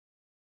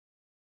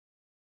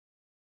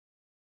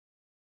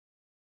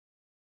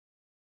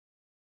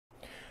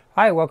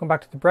Hi, welcome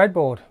back to the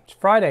breadboard. It's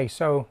Friday,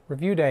 so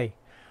review day.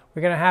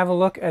 We're going to have a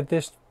look at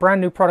this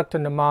brand new product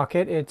in the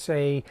market. It's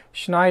a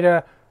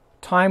Schneider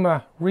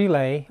timer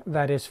relay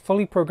that is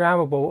fully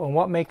programmable, and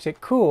what makes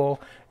it cool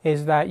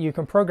is that you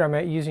can program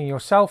it using your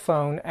cell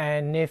phone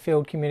and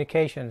near-field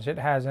communications. It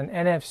has an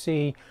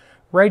NFC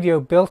radio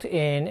built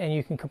in, and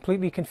you can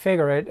completely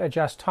configure it,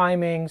 adjust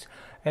timings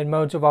and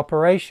modes of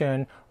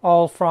operation,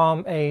 all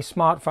from a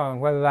smartphone,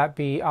 whether that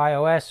be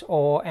iOS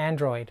or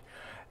Android.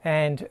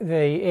 And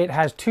it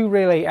has two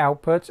relay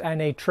outputs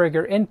and a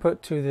trigger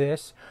input to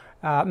this.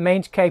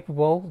 Mains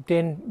capable,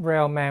 DIN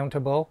rail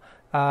mountable.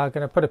 Going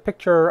to put a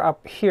picture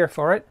up here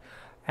for it,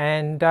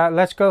 and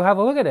let's go have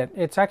a look at it.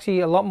 It's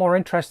actually a lot more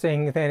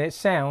interesting than it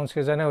sounds,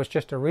 because I know it's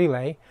just a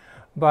relay.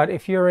 But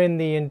if you're in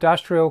the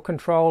industrial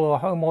control or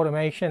home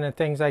automation and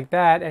things like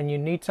that, and you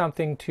need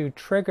something to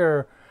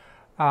trigger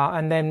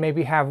and then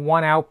maybe have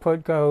one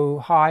output go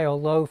high or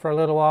low for a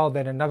little while,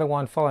 then another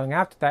one following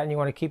after that, and you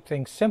want to keep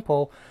things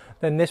simple,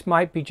 then this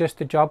might be just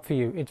the job for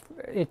you.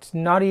 It's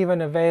not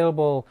even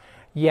available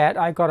yet.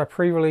 I got a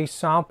pre-release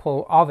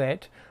sample of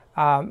it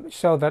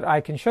so that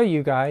I can show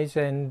you guys,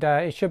 and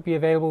it should be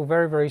available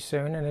very, very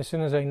soon. And as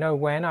soon as I know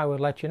when, I would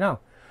let you know.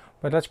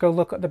 But let's go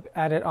look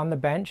at it on the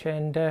bench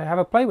and have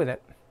a play with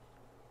it.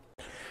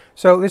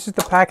 So this is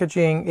the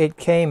packaging it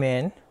came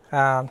in.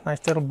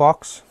 Nice little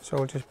box, so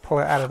we'll just pull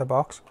it out of the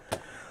box.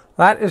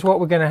 That is what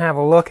we're going to have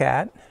a look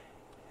at.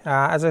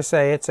 As I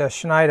say, it's a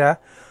Schneider.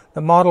 The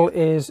model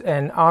is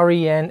an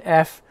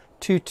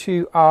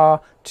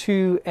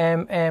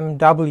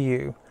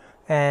RENF22R2MMW,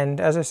 and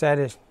as I said,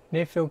 it's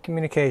near-field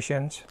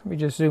communications. Let me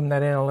just zoom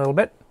that in a little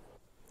bit.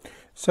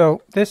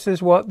 So this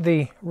is what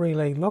the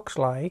relay looks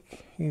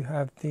like. You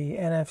have the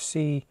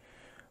NFC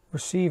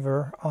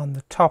receiver on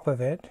the top of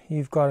it.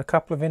 You've got a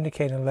couple of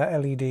indicator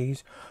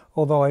LEDs,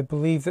 although I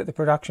believe that the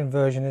production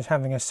version is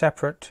having a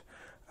separate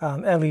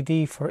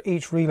LED for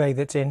each relay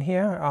that's in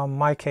here. In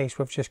my case,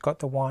 we've just got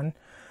the one.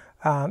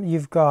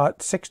 You've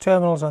got 6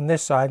 terminals on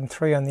this side and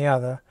 3 on the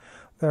other.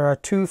 There are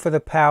 2 for the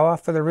power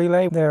for the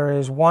relay. There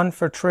is 1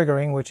 for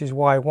triggering, which is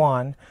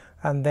Y1,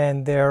 and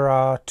then there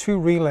are 2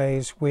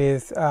 relays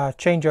with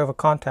changeover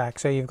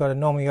contacts. So you've got a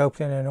normally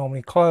open and a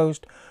normally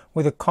closed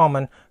with a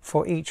common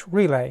for each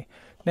relay.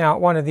 Now,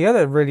 one of the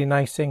other really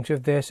nice things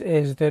with this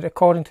is that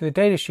according to the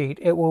datasheet,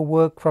 it will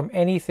work from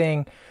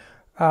anything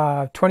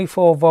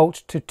 24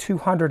 volts to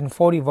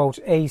 240 volts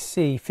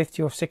AC,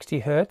 50 or 60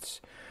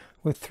 hertz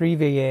with 3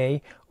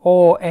 VA,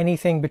 or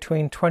anything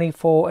between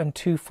 24 and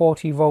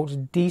 240 volts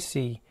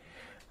DC.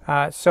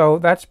 So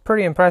that's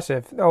pretty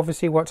impressive.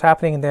 Obviously what's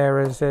happening there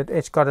is that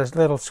it's got a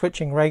little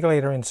switching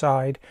regulator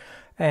inside,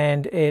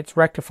 and it's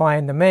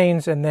rectifying the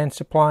mains and then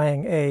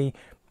supplying a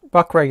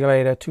buck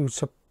regulator to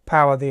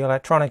power the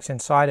electronics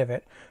inside of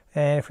it.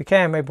 And if we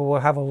can, maybe we'll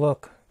have a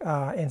look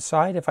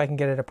inside if I can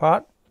get it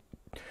apart.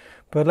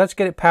 But let's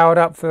get it powered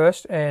up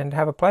first and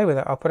have a play with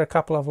it. I'll put a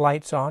couple of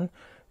lights on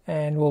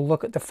and we'll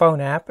look at the phone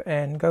app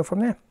and go from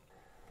there.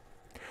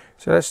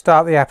 So let's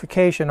start the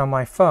application on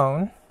my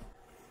phone,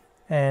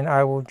 and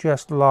I will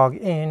just log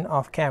in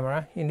off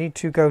camera. You need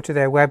to go to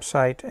their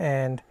website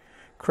and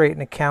create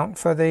an account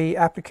for the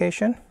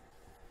application.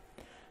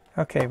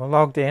 Okay, we're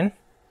logged in.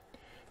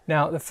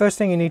 Now the first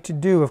thing you need to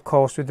do, of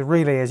course, with the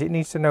relay is it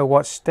needs to know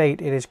what state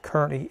it is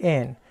currently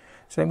in.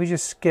 So let me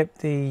just skip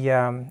the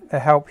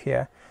help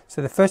here.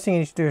 So the first thing you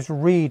need to do is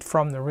read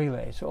from the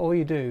relay. So all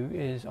you do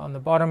is on the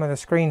bottom of the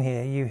screen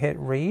here, you hit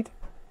read.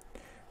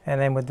 And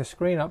then with the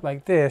screen up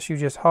like this, you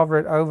just hover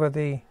it over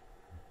the,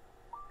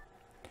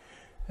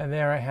 and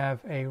there I have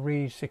a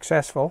read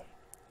successful.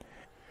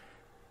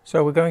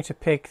 So we're going to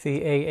pick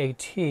the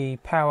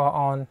AAT power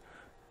on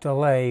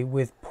delay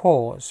with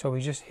pause. So we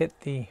just hit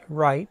the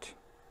right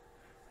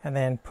and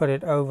then put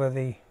it over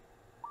the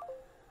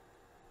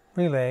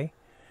relay,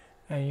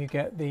 and you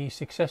get the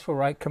successful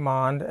write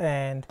command,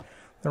 and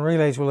the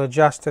relays will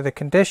adjust to the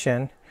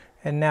condition,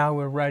 and now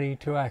we're ready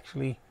to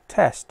actually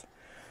test.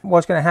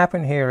 What's going to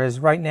happen here is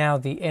right now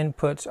the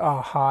inputs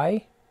are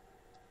high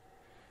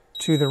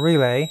to the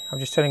relay. I'm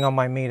just turning on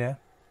my meter.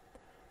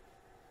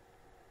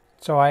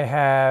 So I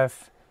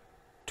have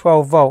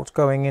 12 volts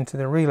going into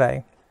the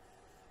relay.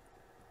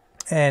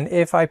 And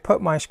if I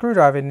put my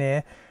screwdriver in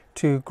there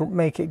to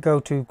make it go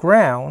to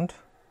ground,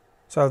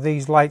 so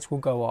these lights will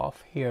go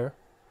off here,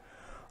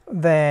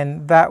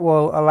 then that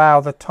will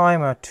allow the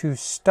timer to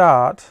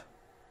start.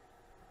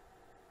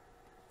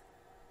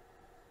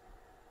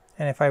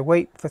 And if I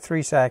wait for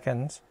 3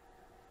 seconds,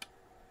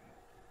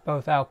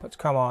 both outputs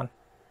come on.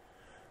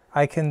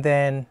 I can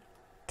then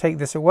take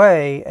this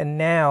away, and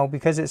now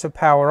because it's a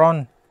power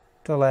on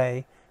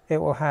delay, it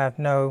will have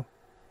no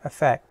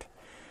effect.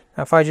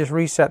 Now if I just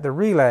reset the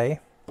relay,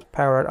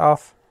 power it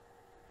off,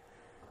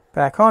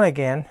 back on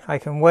again, I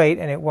can wait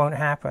and it won't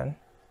happen.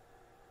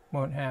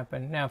 Won't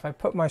happen. Now if I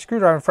put my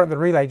screwdriver in front of the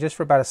relay just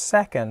for about a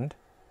second,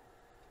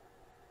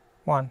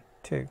 1,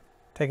 2,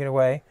 take it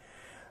away,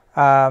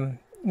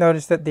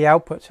 notice that the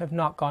outputs have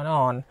not gone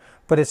on,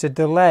 but it's a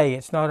delay,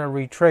 it's not a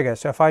re-trigger.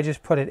 So if I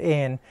just put it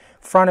in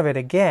front of it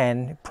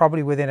again,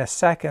 probably within a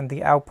second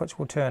the outputs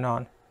will turn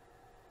on.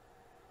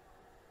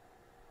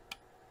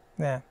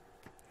 There.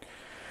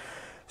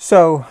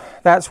 So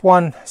that's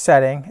one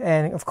setting,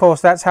 and of course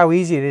that's how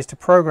easy it is to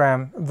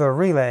program the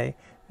relay.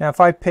 Now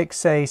if I pick,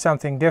 say,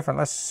 something different,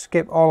 let's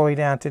skip all the way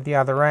down to the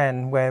other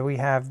end where we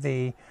have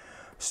the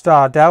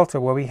star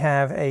delta, where we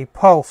have a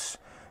pulse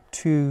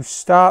to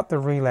start the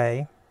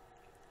relay,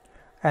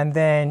 and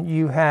then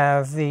you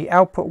have the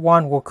output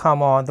 1 will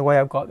come on the way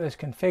I've got this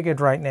configured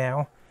right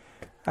now.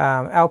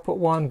 Output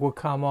 1 will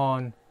come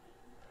on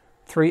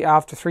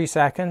after 3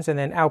 seconds, and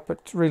then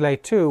output relay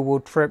 2 will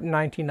trip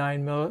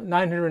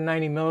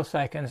 990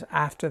 milliseconds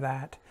after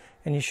that,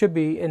 and you should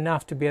be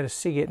enough to be able to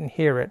see it and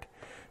hear it.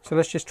 So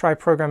let's just try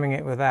programming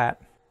it with that.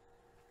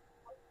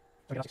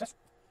 And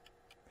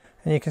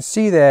you can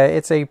see there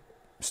it's a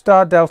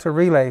star delta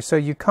relay, so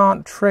you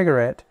can't trigger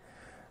it,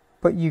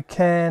 but you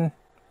can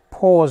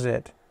pause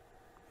it.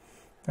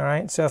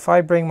 Alright, so if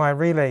I bring my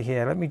relay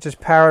here, let me just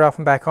power it off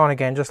and back on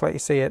again, just let you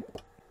see it.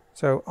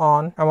 So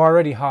on, I'm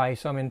already high,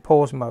 so I'm in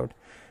pause mode.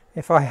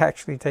 If I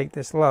actually take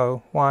this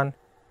low, 1,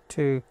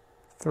 2,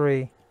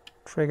 3,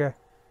 trigger,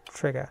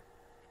 trigger.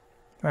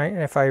 Right,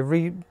 and if I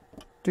redo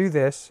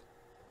this,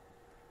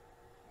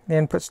 the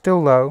input's still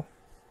low,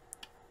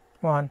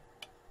 1,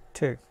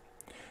 2.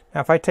 Now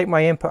if I take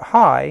my input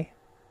high,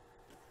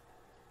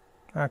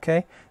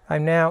 okay,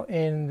 I'm now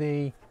in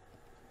the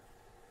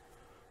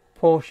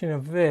portion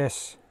of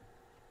this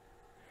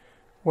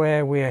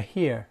where we're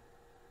here.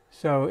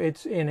 So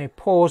it's in a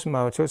pause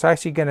mode, so it's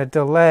actually going to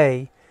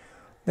delay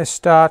the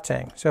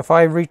starting. So if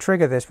I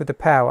re-trigger this with the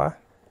power,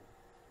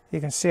 you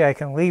can see I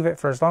can leave it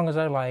for as long as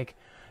I like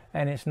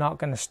and it's not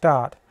going to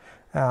start.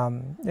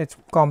 It's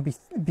gone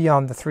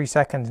beyond the 3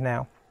 seconds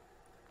now.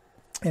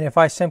 And if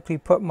I simply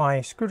put my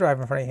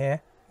screwdriver in front of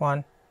here,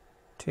 1,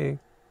 2,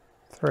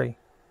 3,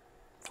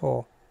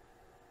 4,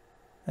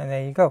 and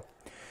there you go.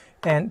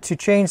 And to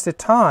change the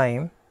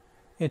time,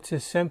 it's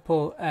as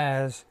simple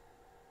as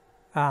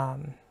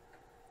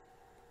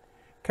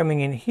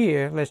coming in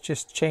here, let's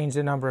just change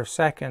the number of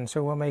seconds,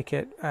 so we'll make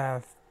it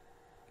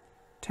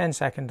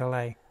 10-second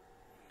delay.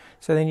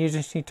 So then you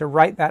just need to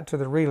write that to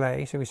the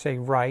relay, so we say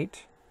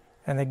write,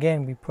 and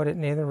again we put it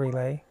near the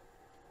relay,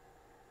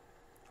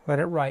 let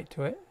it write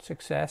to it,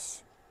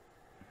 success,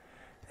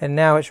 and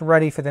now it's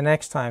ready for the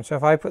next time. So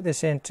if I put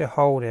this in to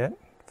hold it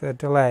for the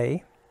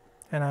delay,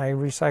 and I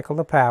recycle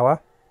the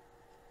power,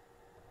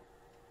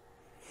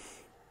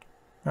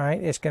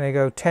 right, it's going to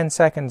go 10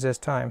 seconds this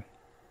time.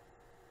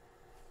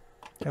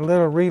 A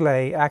little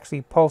relay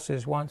actually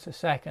pulses once a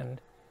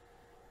second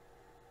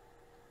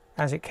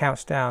as it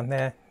counts down,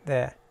 there.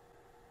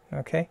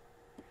 Okay.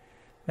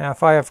 Now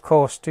if I of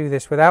course do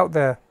this without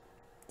the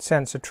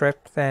sensor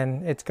tripped,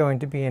 then it's going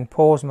to be in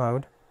pause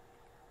mode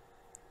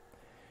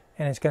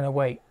and it's going to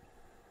wait.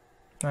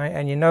 Right,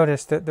 and you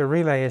notice that the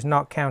relay is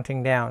not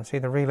counting down. See,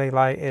 the relay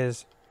light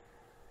is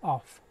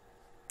off.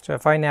 So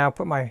if I now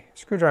put my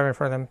screwdriver in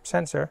front of the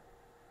sensor,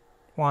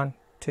 1,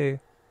 2,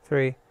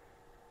 3,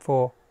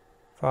 4,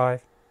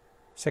 5,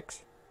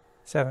 6,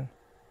 7,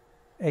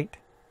 8,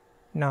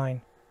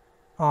 9,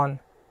 on.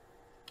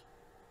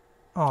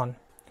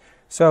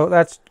 So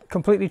that's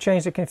completely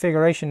changed the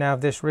configuration now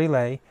of this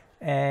relay,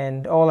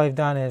 and all I've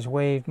done is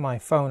waved my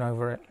phone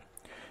over it.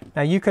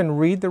 Now you can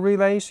read the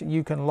relays,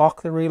 you can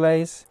lock the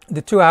relays.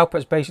 The two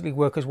outputs basically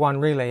work as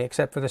one relay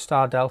except for the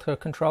star delta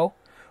control,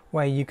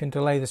 where you can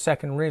delay the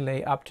second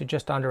relay up to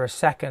just under a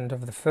second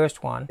of the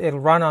first one. It'll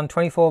run on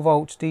 24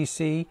 volts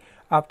DC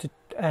up to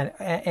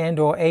and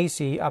or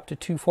AC up to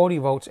 240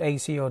 volts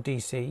AC or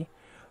DC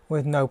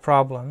with no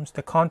problems.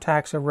 The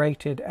contacts are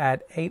rated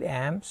at 8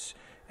 amps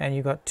and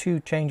you've got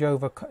 2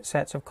 changeover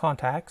sets of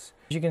contacts.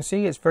 As you can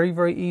see, it's very,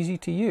 very easy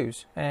to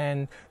use,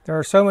 and there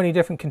are so many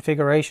different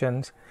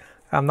configurations.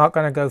 I'm not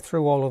going to go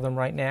through all of them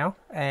right now,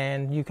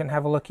 and you can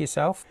have a look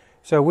yourself.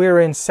 So we're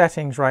in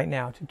settings right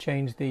now to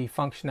change the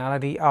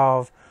functionality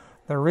of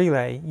the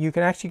relay. You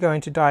can actually go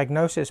into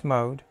diagnosis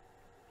mode,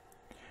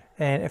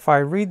 and if I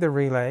read the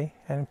relay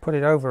and put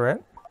it over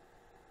it,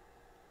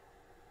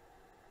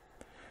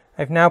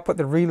 I've now put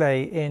the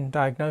relay in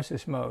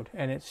diagnosis mode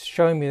and it's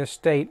showing me the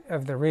state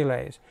of the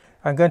relays.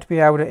 I'm going to be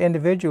able to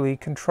individually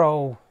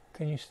control,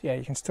 you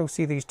can still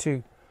see these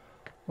two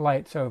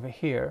lights over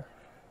here,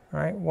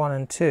 right, 1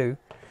 and 2.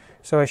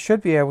 So I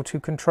should be able to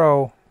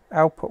control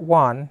output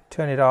 1,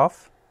 turn it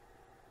off,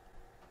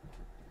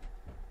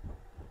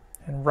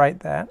 and write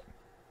that.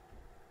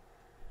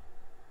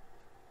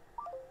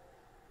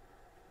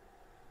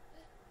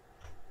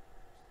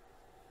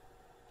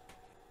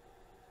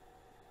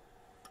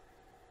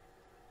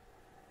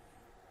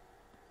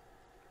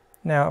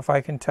 Now if I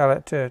can tell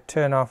it to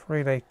turn off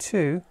relay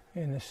 2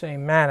 in the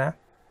same manner,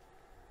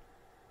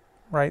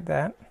 write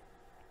that,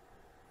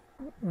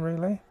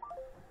 relay.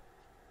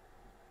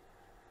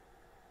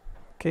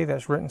 Okay,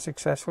 that's written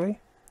successfully.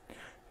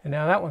 And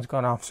now that one's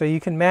gone off. So you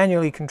can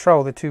manually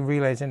control the two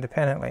relays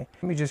independently.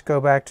 Let me just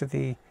go back to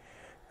the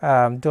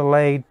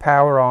delayed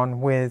power on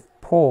with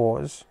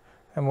pause,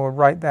 and we'll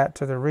write that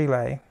to the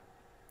relay.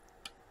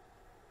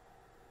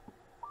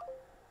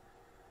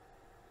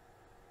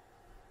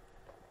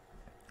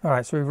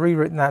 Alright, so we've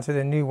rewritten that to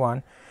the new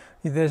one.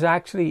 there's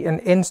actually an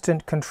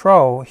instant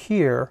control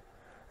here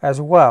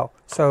as well.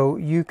 So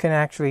you can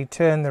actually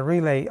turn the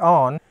relay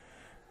on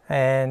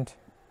and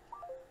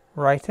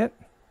write it.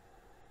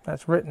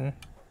 That's written.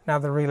 Now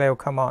the relay will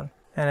come on.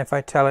 And if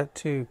I tell it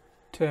to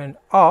turn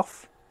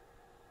off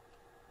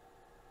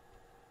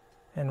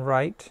and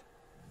write,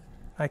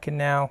 I can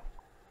now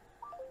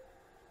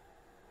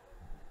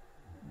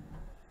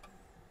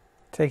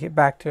take it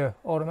back to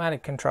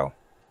automatic control.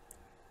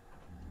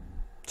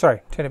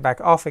 Sorry, turn it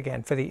back off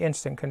again for the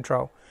instant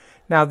control.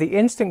 Now the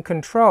instant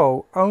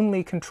control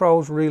only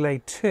controls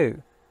relay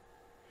 2,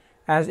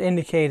 as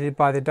indicated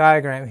by the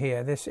diagram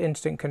here. This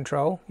instant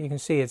control, you can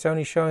see it's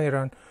only showing it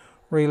on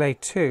relay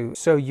 2.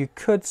 So you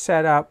could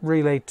set up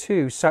relay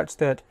 2 such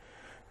that,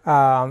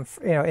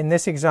 in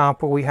this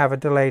example we have a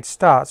delayed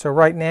start. So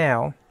right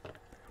now,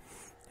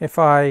 if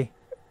I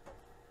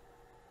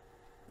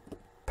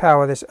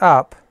power this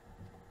up,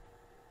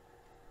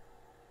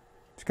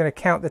 it's going to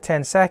count the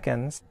 10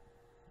 seconds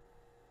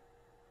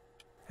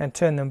and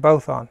turn them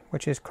both on,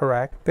 which is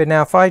correct. But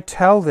now if I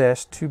tell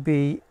this to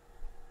be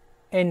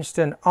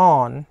instant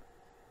on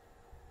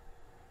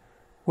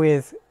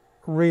with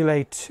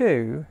relay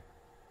 2,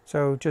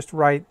 so just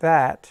write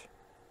that.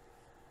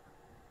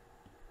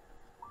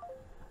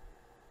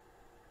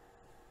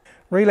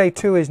 Relay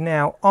 2 is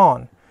now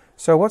on.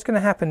 So what's going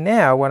to happen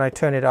now when I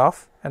turn it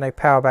off and I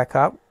power back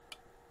up?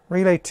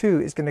 Relay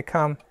 2 is going to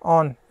come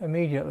on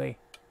immediately.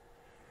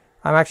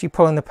 I'm actually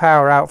pulling the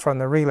power out from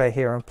the relay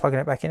here and plugging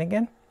it back in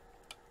again.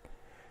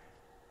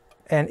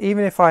 And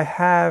even if I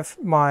have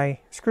my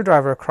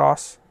screwdriver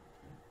across,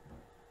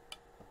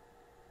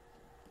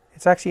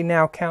 it's actually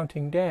now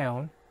counting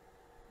down.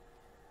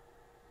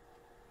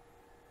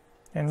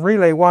 And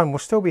relay 1 will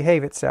still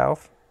behave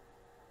itself.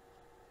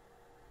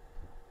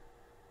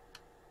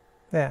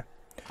 There.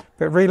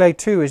 But relay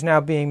 2 is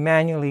now being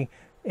manually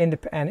and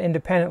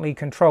independently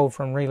controlled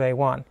from relay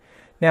 1.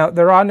 Now,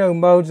 there are no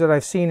modes that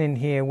I've seen in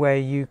here where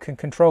you can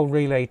control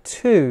relay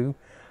 2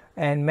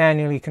 and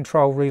manually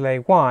control relay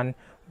 1,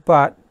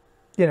 but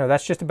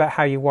that's just about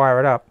how you wire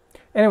it up.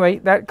 Anyway,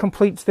 that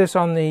completes this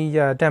on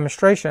the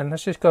demonstration.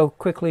 Let's just go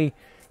quickly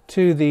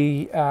to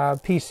the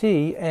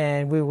PC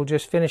and we will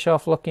just finish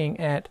off looking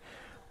at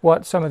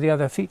what some of the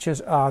other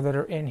features are that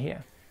are in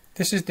here.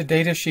 This is the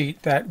data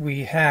sheet that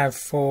we have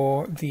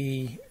for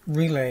the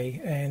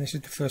relay, and this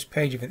is the first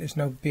page of it. There's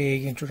no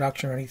big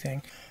introduction or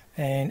anything,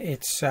 and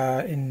it's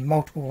in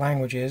multiple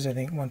languages. I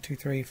think 1, 2,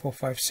 3, 4,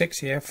 5, 6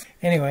 here.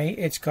 Anyway,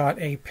 it's got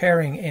a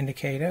pairing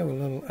indicator with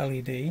a little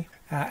LED.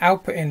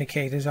 Output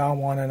indicators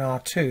R1 and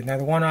R2. Now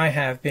the one I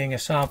have, being a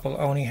sample,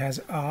 only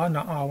has R,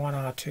 not R1,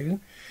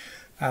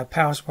 R2.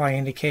 Power supply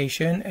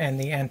indication, and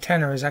the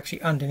antenna is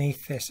actually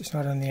underneath this. It's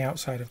not on the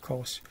outside, of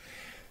course.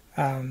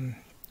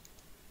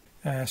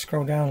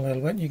 Scroll down a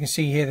little bit. You can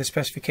see here the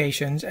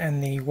specifications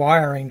and the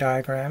wiring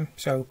diagram.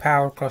 So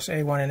power across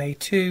A1 and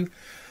A2,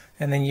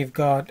 and then you've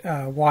got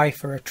Y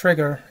for a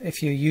trigger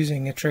if you're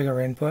using a trigger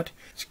input.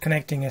 It's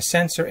connecting a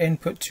sensor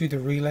input to the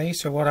relay.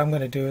 So what I'm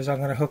going to do is I'm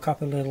going to hook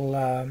up a little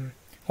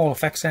Hall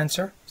effect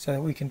sensor so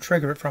that we can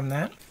trigger it from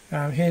that.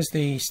 Here's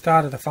the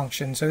start of the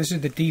function. So this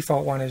is the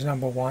default one, is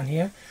number 1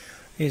 here,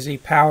 is a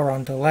power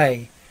on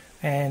delay.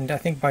 And I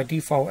think by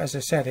default, as I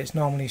said, it's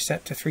normally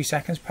set to 3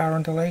 seconds power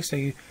on delay.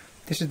 So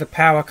this is the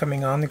power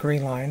coming on, the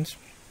green lines.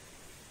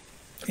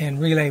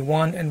 And relay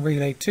 1 and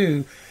relay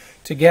 2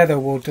 together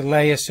will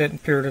delay a certain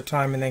period of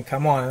time and then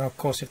come on. And of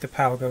course, if the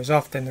power goes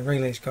off, then the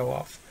relays go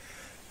off.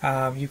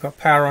 You've got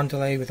power on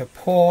delay with a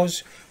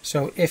pause.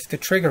 So if the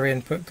trigger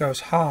input goes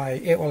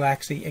high, it will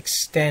actually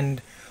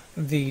extend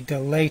the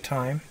delay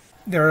time.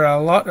 There are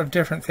a lot of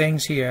different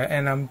things here,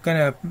 and I'm going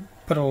to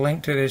put a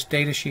link to this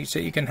data sheet so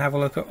you can have a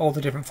look at all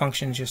the different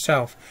functions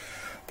yourself.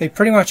 They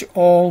pretty much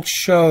all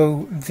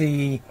show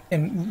in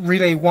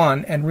relay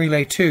 1 and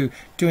relay 2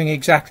 doing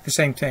exactly the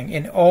same thing.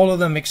 In all of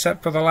them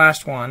except for the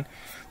last one,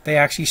 they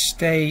actually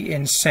stay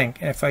in sync.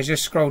 And if I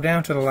just scroll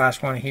down to the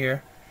last one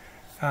here,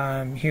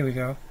 here we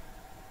go.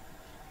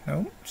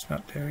 No, it's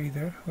not there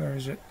either. Where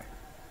is it?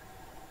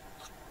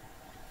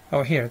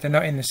 Oh, here. They're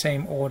not in the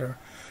same order.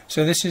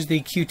 So this is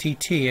the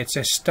QTT. It's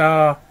a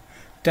star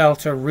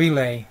delta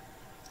relay.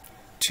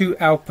 2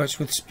 outputs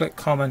with split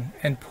common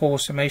and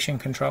pause summation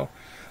control.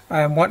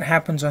 What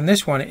happens on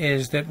this one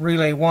is that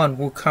relay 1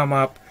 will come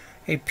up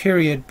a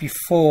period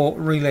before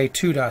relay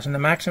 2 does, and the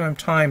maximum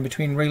time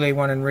between relay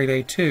 1 and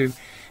relay 2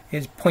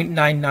 is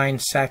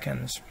 0.99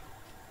 seconds.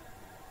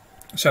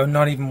 So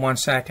not even 1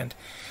 second.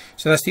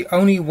 So that's the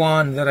only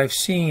one that I've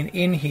seen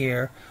in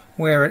here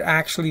where it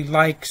actually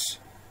likes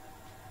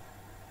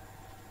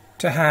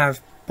to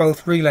have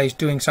both relays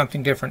doing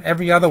something different.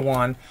 Every other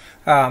one,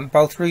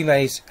 both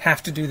relays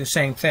have to do the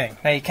same thing.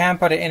 Now you can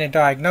put it in a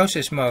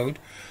diagnosis mode,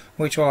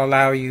 which will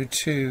allow you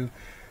to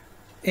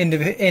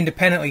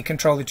independently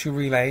control the 2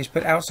 relays,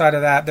 but outside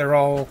of that they're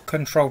all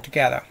controlled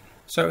together.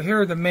 So here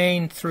are the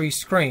main 3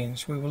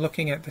 screens. We were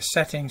looking at the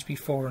settings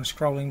before and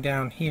scrolling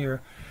down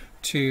here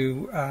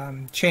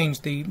to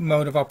change the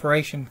mode of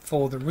operation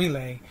for the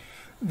relay.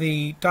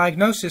 the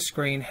diagnosis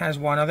screen has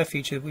one other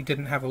feature that we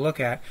didn't have a look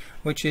at,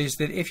 which is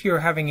that if you're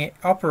having it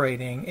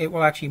operating, it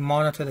will actually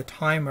monitor the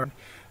timer.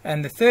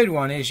 And the third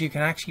one is you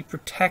can actually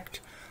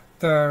protect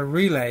the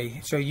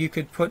relay, so you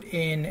could put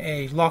in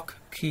a lock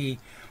key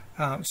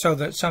so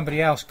that somebody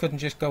else couldn't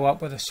just go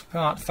up with a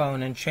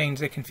smartphone and change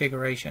the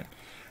configuration.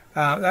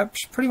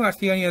 That's pretty much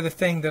the only other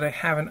thing that I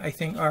haven't, I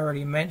think,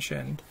 already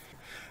mentioned.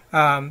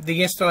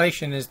 The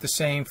installation is the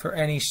same for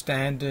any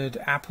standard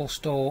Apple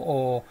Store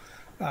or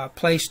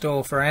Play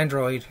Store for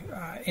Android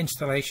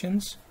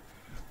installations,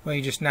 where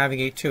you just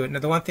navigate to it. Now,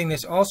 the one thing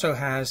this also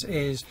has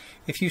is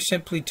if you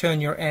simply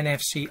turn your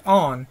NFC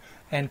on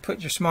and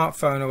put your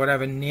smartphone or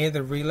whatever near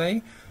the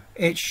relay,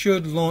 it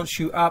should launch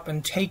you up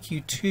and take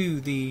you to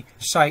the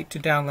site to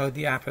download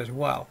the app as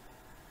well.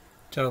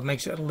 So it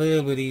makes it a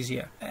little bit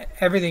easier.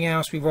 Everything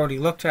else we've already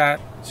looked at.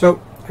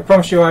 So I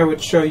promised you I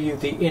would show you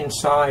the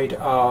inside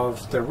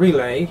of the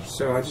relay,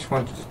 so I just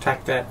wanted to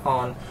tack that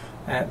on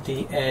at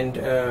the end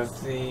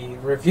of the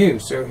review.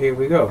 So here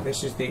we go.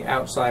 This is the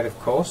outside, of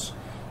course,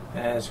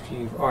 as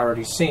you've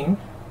already seen.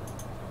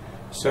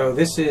 So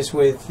this is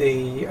with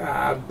the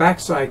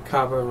backside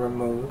cover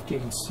removed. You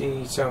can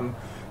see some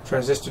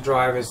transistor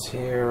drivers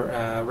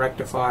here,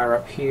 rectifier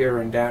up here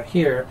and down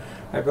here.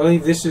 I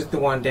believe this is the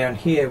one down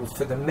here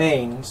for the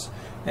mains,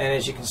 and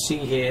as you can see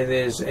here,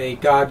 there's a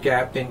guard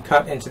gap been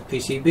cut into the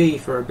PCB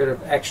for a bit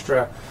of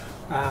extra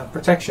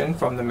protection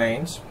from the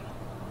mains.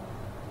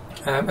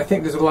 I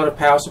think there's a lot of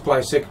power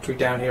supply circuitry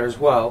down here as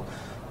well,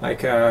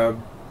 like a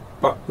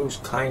buck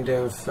boost kind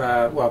of,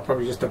 well,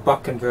 probably just a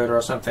buck converter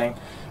or something,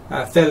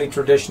 fairly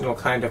traditional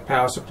kind of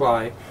power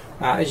supply.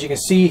 As you can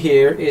see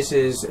here, this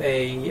is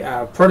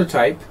a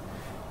prototype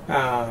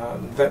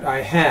that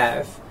I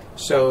have,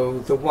 so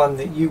the one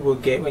that you will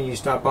get when you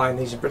start buying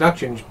these in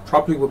production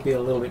probably will be a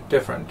little bit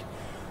different.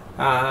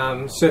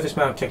 Surface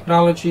mount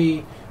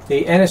technology.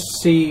 The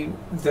NFC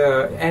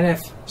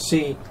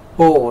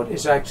board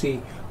is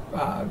actually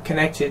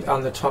connected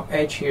on the top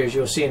edge here, as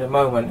you'll see in a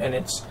moment, and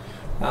it's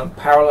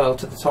parallel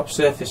to the top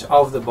surface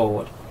of the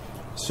board.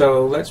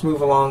 So let's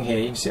move along here.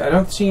 You can see I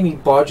don't see any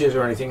bodges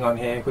or anything on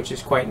here, which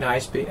is quite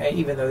nice,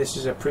 even though this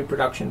is a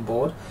pre-production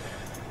board.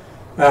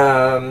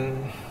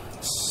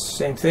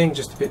 Same thing,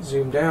 just a bit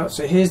zoomed out.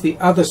 So here's the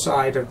other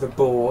side of the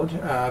board.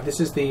 This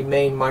is the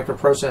main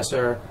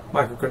microprocessor,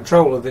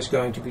 microcontroller that's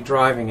going to be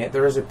driving it.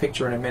 There is a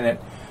picture in a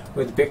minute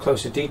with a bit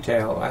closer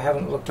detail. I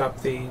haven't looked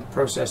up the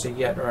processor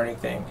yet or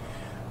anything.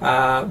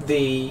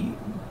 The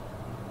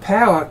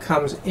power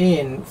comes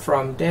in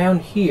from down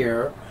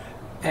here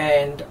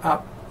and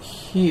up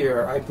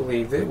here, I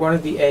believe. One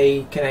of the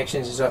A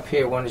connections is up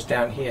here, one is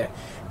down here,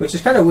 which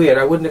is kind of weird.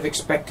 I wouldn't have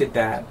expected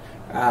that.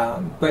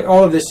 But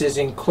all of this is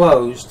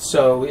enclosed,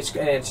 so it's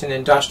an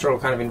industrial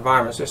kind of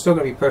environment, so it's still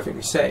going to be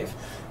perfectly safe.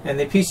 And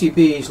the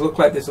PCBs look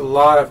like there's a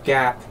lot of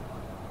gap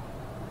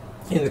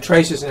in the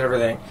traces and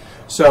everything,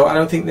 so I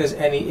don't think there's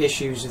any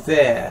issues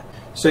there.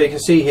 So you can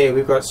see here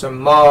we've got some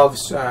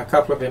MOVs, a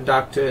couple of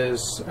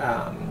inductors,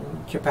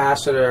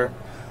 capacitor.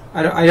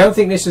 I don't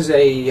think this is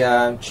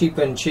a cheap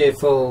and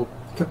cheerful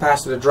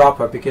capacitor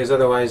dropper, because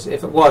otherwise,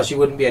 if it was, you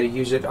wouldn't be able to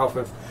use it off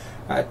of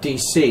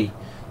DC.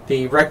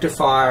 The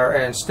rectifier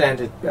and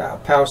standard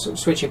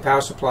switching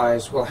power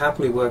supplies will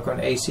happily work on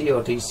AC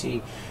or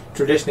DC,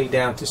 traditionally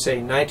down to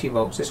say 90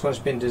 volts. This one's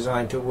been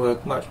designed to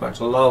work much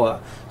lower,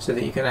 so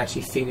that you can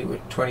actually feed it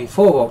with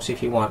 24 volts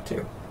if you want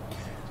to.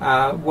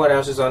 What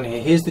else is on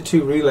here? Here's the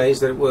two relays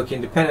that work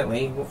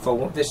independently.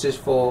 This is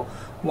for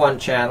one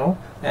channel,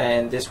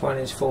 and this one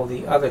is for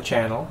the other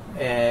channel.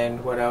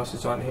 And what else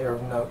is on here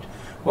of note?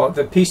 Well,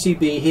 the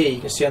PCB here, you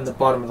can see on the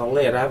bottom of the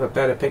lid. I have a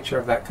better picture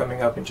of that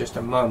coming up in just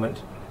a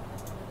moment.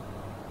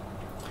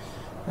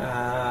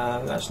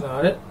 That's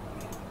not it.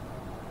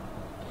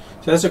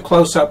 So that's a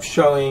close-up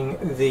showing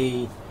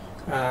the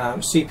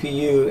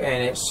CPU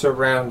and its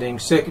surrounding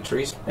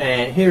circuitries.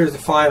 And here's the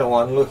final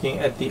one, looking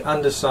at the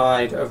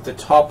underside of the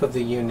top of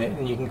the unit,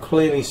 and you can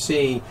clearly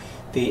see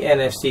the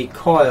NFC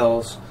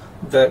coils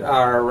that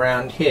are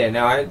around here.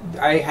 Now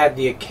I had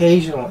the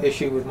occasional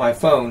issue with my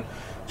phone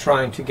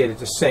trying to get it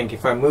to sync.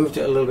 If I moved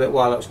it a little bit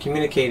while it was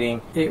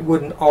communicating, it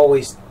wouldn't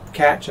always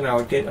catch and I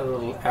would get a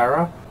little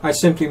error. I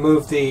simply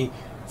moved the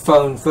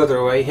phone further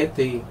away, hit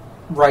the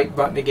right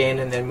button again,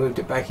 and then moved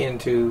it back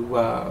into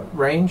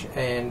range,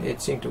 and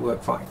it seemed to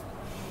work fine.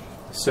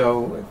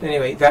 So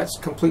anyway, that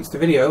completes the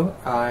video.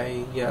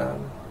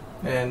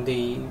 And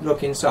the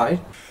look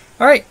inside.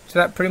 Alright, so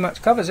that pretty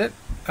much covers it.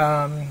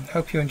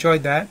 Hope you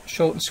enjoyed that.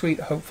 Short and sweet,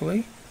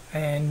 hopefully.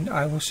 And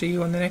I will see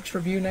you on the next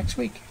review next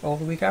week, or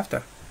the week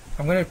after.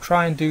 I'm going to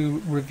try and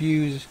do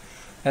reviews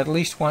at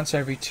least once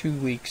every 2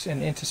 weeks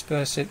and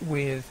intersperse it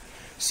with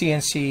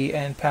CNC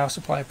and power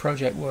supply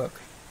project work.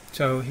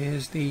 So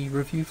here's the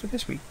review for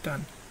this week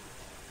done.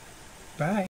 Bye.